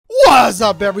What's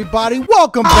up, everybody?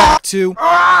 Welcome back to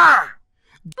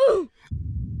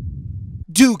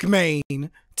Duke,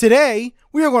 Maine. Today,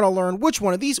 we are going to learn which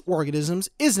one of these organisms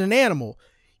isn't an animal,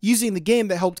 using the game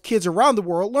that helped kids around the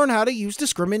world learn how to use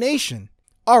discrimination.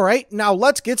 Alright, now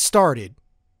let's get started.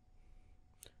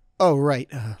 Oh, right.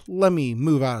 Let me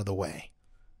move out of the way.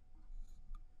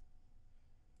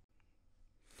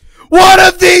 One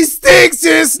of these things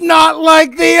is not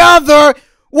like the other.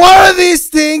 One of these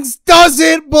things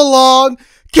doesn't belong.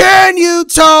 Can you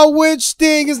tell which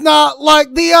thing is not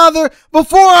like the other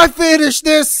before I finish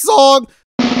this song?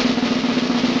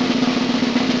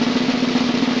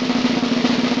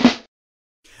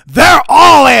 They're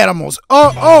all animals.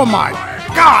 Oh my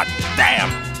god damn.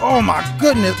 Oh my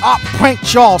goodness. I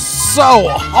pranked y'all so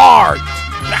hard.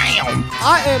 Damn.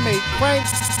 I am a prank.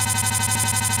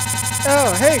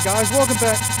 Oh, hey guys, welcome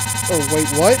back. Oh, wait,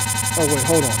 what? Oh, wait,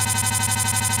 hold on.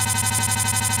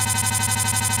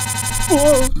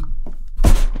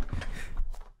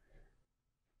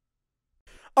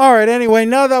 Alright, anyway,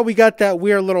 now that we got that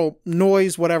weird little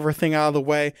noise, whatever thing out of the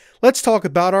way, let's talk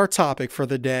about our topic for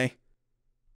the day.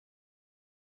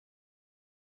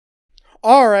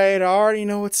 Alright, I already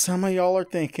know what some of y'all are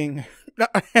thinking.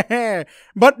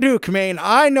 But Duke, man,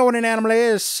 I know what an animal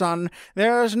is, son.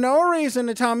 There's no reason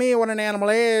to tell me what an animal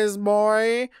is,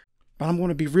 boy. But I'm going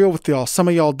to be real with y'all. Some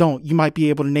of y'all don't. You might be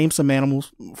able to name some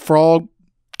animals. Frog,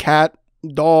 cat,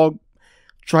 dog,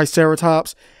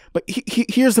 triceratops. But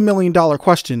here's the million-dollar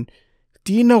question.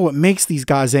 Do you know what makes these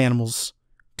guys animals?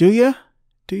 Do you?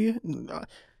 Do you?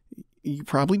 You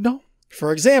probably don't.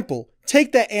 For example,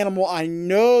 take that animal I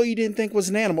know you didn't think was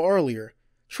an animal earlier.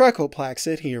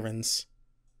 Trichoplaxid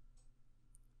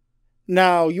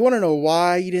Now, you want to know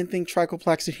why you didn't think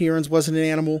Trichoplaxid wasn't an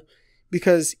animal?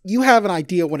 Because you have an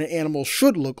idea what an animal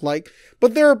should look like,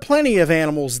 but there are plenty of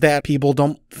animals that people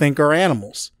don't think are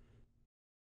animals.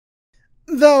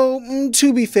 Though,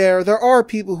 to be fair, there are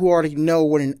people who already know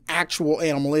what an actual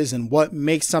animal is and what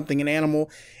makes something an animal,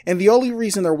 and the only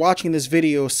reason they're watching this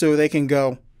video is so they can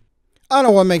go, I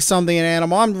know what makes something an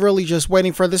animal, I'm really just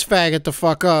waiting for this faggot to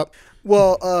fuck up.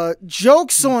 Well,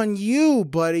 joke's on you,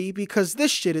 buddy, because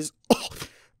this shit is...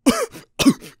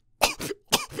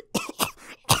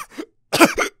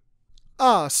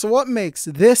 so what makes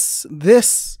this,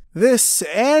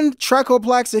 and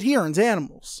Trichoplaxid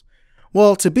animals?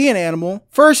 Well, to be an animal,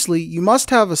 firstly, you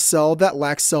must have a cell that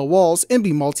lacks cell walls and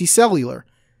be multicellular.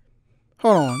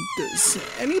 Hold on, does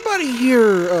anybody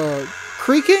hear,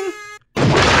 creaking?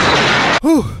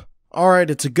 Whew. Alright,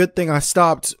 it's a good thing I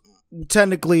stopped,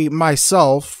 technically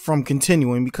myself, from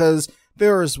continuing, because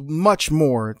there is much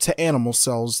more to animal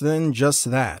cells than just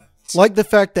that. Like the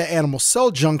fact that animal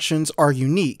cell junctions are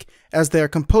unique, as they are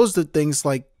composed of things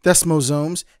like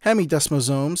desmosomes,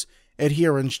 hemidesmosomes,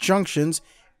 adherens junctions,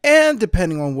 and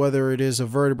depending on whether it is a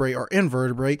vertebrate or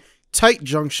invertebrate, tight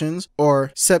junctions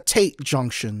or septate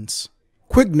junctions.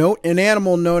 Quick note, an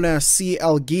animal known as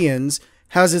C.elegans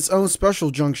has its own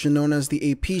special junction known as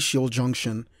the apicial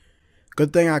junction.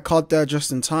 Good thing I caught that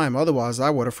just in time, otherwise I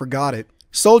would have forgot it.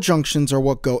 Cell junctions are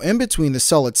what go in between the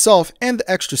cell itself and the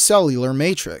extracellular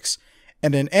matrix.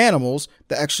 And in animals,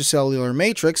 the extracellular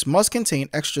matrix must contain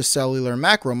extracellular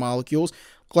macromolecules,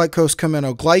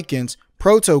 glycosaminoglycans,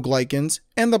 protoglycans,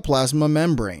 and the plasma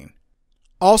membrane.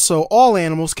 Also, all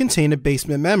animals contain a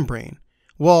basement membrane.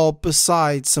 Well,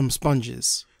 besides some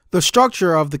sponges. The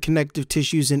structure of the connective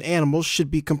tissues in animals should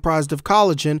be comprised of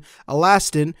collagen,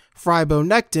 elastin,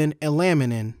 fibronectin, and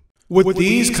laminin. With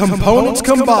these components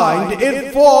combined,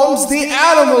 it forms the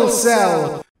animal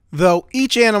cell! Though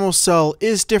each animal cell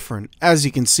is different, as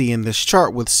you can see in this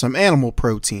chart with some animal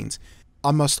proteins.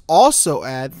 I must also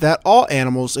add that all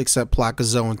animals except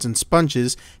placozoans and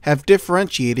sponges have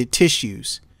differentiated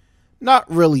tissues. Not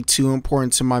really too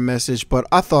important to my message, but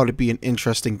I thought it'd be an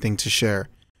interesting thing to share.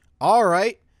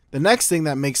 Alright, the next thing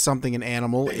that makes something an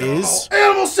animal is...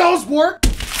 Animal cells work!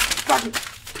 Fucking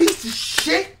piece of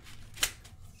shit!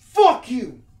 Fuck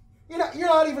you! You're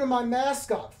not even my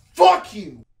mascot. Fuck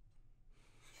you!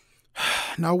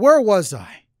 Now, where was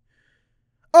I?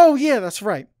 Oh yeah, that's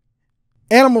right.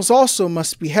 Animals also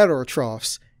must be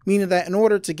heterotrophs, meaning that in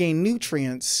order to gain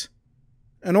nutrients,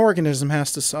 an organism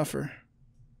has to suffer.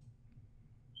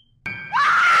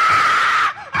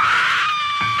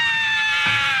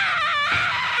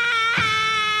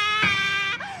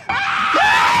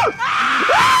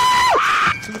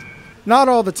 Not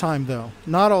all the time, though.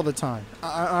 Not all the time.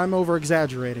 I'm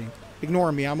over-exaggerating.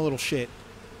 Ignore me, I'm a little shit.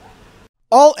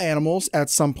 All animals, at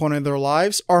some point in their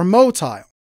lives, are motile.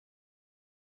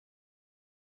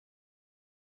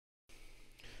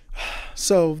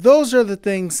 So those are the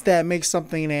things that make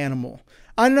something an animal.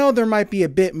 I know there might be a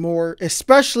bit more,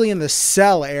 especially in the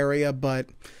cell area, but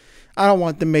I don't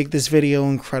want to make this video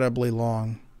incredibly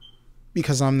long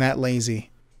because I'm that lazy.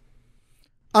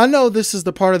 I know this is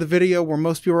the part of the video where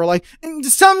most people are like,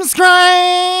 subscribe!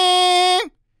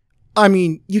 I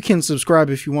mean, you can subscribe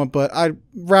if you want, but I'd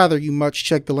rather you much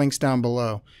check the links down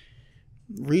below.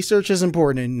 Research is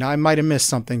important, and I might have missed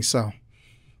something, so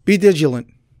be vigilant.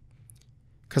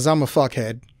 Because I'm a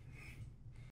fuckhead.